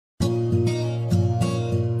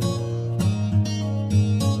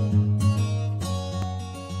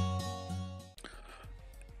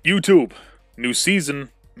YouTube. New season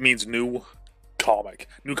means new comic.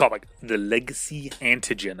 New comic. The Legacy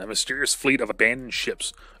Antigen. A mysterious fleet of abandoned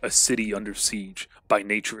ships. A city under siege by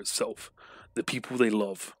nature itself. The people they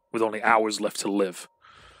love, with only hours left to live.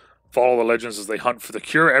 Follow the legends as they hunt for the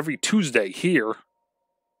cure every Tuesday here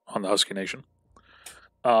on the Husky Nation.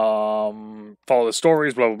 Follow the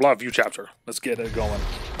stories, blah, blah, blah. View chapter. Let's get it going.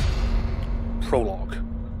 Prologue.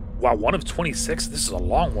 Wow, 1 of 26? This is a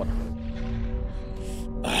long one.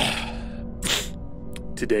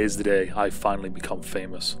 Today is the day I finally become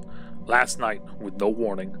famous. Last night, with no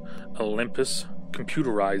warning, Olympus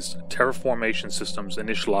computerized terraformation systems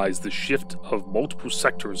initialized the shift of multiple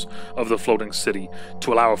sectors of the floating city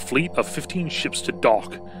to allow a fleet of 15 ships to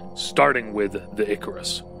dock, starting with the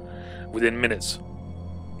Icarus. Within minutes,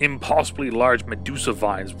 impossibly large Medusa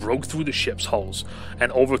vines broke through the ship's hulls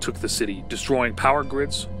and overtook the city, destroying power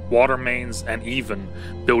grids, water mains, and even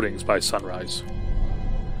buildings by sunrise.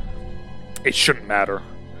 It shouldn't matter.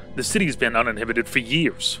 The city's been uninhibited for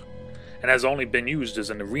years, and has only been used as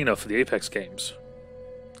an arena for the Apex games.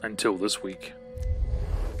 Until this week.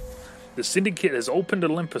 The Syndicate has opened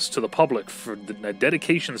Olympus to the public for a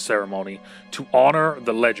dedication ceremony to honor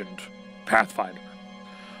the legend, Pathfinder,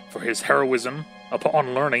 for his heroism.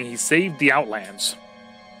 Upon learning he saved the Outlands.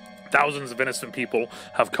 Thousands of innocent people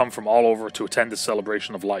have come from all over to attend this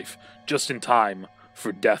celebration of life, just in time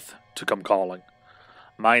for death to come calling.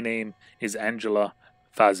 My name is Angela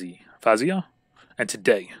Fazia, and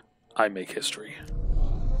today I make history.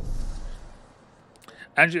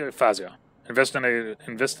 Angela Fazia,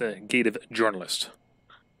 investigative journalist.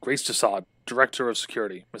 Grace Tassad, director of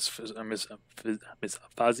security. Miss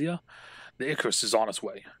Fazia, the Icarus is on its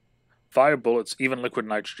way. Fire bullets, even liquid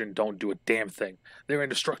nitrogen, don't do a damn thing. They're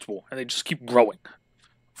indestructible, and they just keep growing.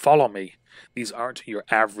 Follow me. These aren't your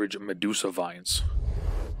average Medusa vines.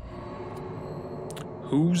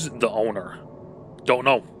 Who's the owner? Don't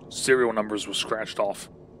know. Serial numbers were scratched off.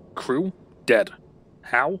 Crew? Dead.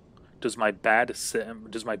 How? Does my badge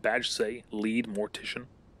say lead mortician?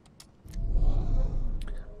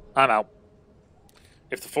 I'm out.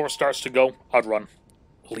 If the force starts to go, I'd run.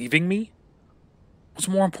 Leaving me? What's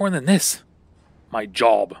more important than this? My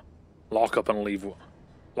job. Lock up and leave.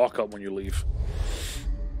 Lock up when you leave.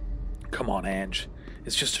 Come on, Ange.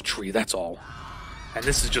 It's just a tree, that's all. And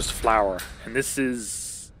this is just flour. And this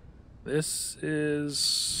is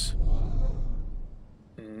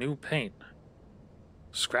new paint.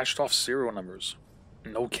 Scratched off serial numbers.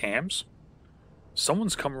 No cams?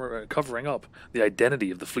 Someone's covering up the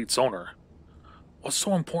identity of the fleet's owner. What's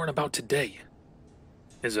so important about today?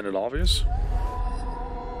 Isn't it obvious?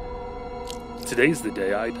 Today's the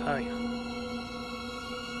day I die.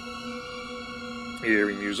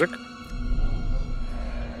 Eerie music.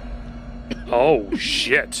 Oh,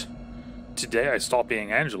 shit. Today I stop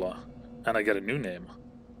being Angela, and I get a new name.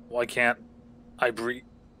 Why can't I breathe?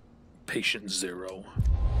 Patient Zero.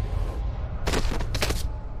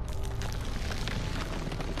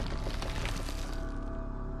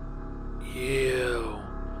 Ew.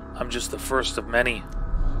 I'm just the first of many.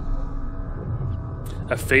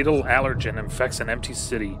 A fatal allergen infects an empty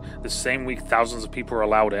city the same week thousands of people are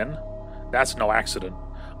allowed in? That's no accident.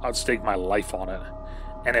 I'd stake my life on it.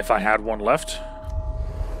 And if I had one left,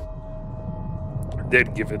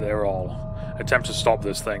 they'd give it their all. Attempt to stop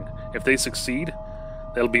this thing. If they succeed,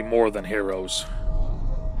 they'll be more than heroes.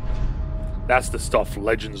 That's the stuff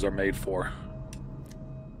legends are made for.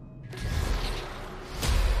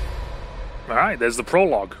 Alright, there's the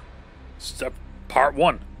prologue. Part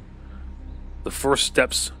 1. The first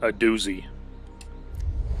steps a Doozy.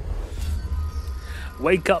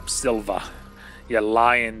 Wake up, Silva. You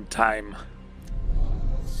lying time.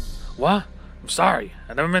 What? I'm sorry.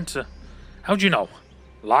 I never meant to. How'd you know?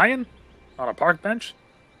 Lying? On a park bench?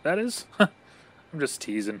 That is? I'm just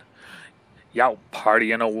teasing. Y'all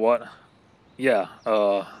partying or what? Yeah,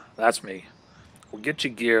 that's me. Well, get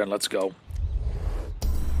your gear and let's go.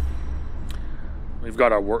 We've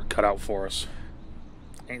got our work cut out for us.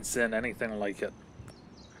 Ain't seen anything like it.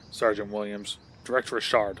 Sergeant Williams. Director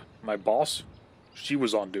Richard. My boss? She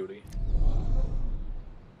was on duty.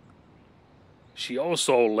 She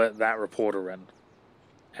also let that reporter in.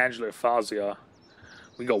 Angela Fazia.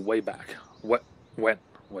 We go way back. Went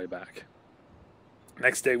way back.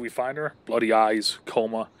 Next day we find her. Bloody eyes.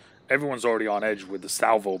 Coma. Everyone's already on edge with the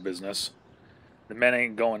salvo business. The men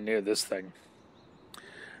ain't going near this thing.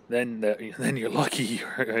 Then you're lucky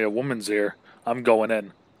a woman's here. I'm going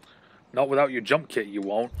in. Not without your jump kit, you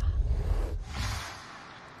won't.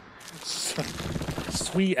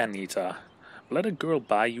 Sweet Anita. Let a girl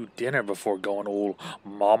buy you dinner before going all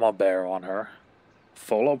mama bear on her.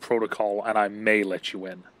 Follow protocol and I may let you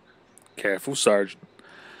in. Careful, Sergeant.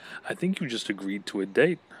 I think you just agreed to a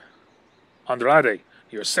date. Andrade,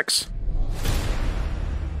 you're 6.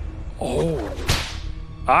 Oh.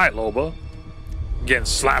 Alright, Loba. Getting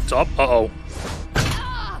slapped up. Uh-oh.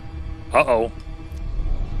 Uh-oh.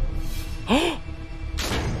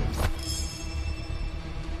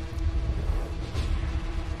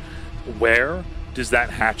 Where does that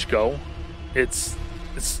hatch go? It's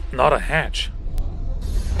not a hatch.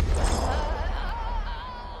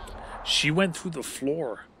 She went through the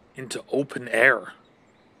floor into open air.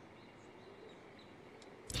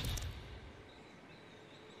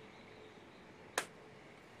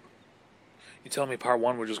 You telling me part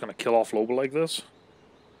 1 we're just gonna kill off Loba like this?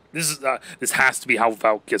 This has to be how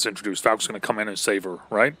Valk gets introduced. Valk's gonna come in and save her,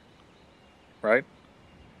 right? Right?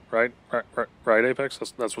 Right, Apex?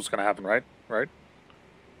 That's what's gonna happen, right? Right?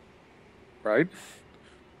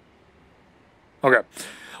 Okay.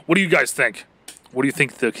 What do you guys think? What do you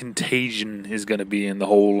think the contagion is gonna be in the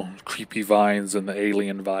whole creepy vines and the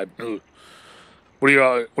alien vibe? Ugh. What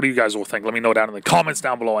do you guys all think? Let me know down in the comments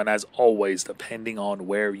down below. And as always, depending on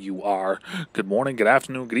where you are, good morning, good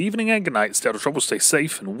afternoon, good evening, and good night. Stay out of trouble, stay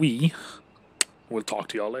safe, and we will talk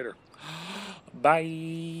to y'all later.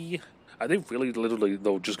 Bye. Are they really literally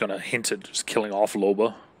though just gonna hint at just killing off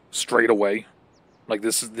Loba straight away? Like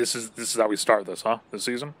this is how we start this, huh? This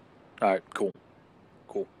season? Alright, cool.